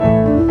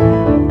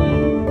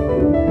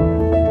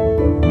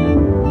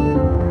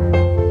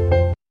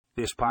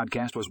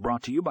podcast was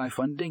brought to you by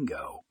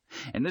Fundingo.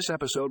 In this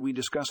episode, we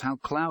discuss how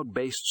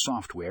cloud-based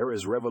software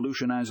is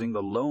revolutionizing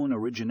the loan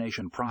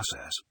origination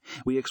process.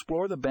 We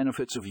explore the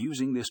benefits of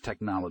using this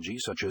technology,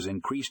 such as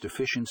increased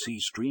efficiency,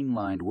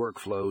 streamlined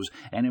workflows,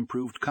 and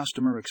improved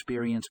customer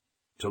experience.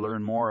 To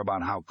learn more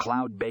about how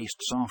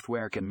cloud-based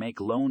software can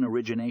make loan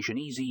origination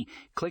easy,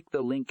 click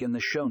the link in the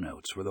show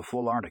notes for the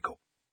full article.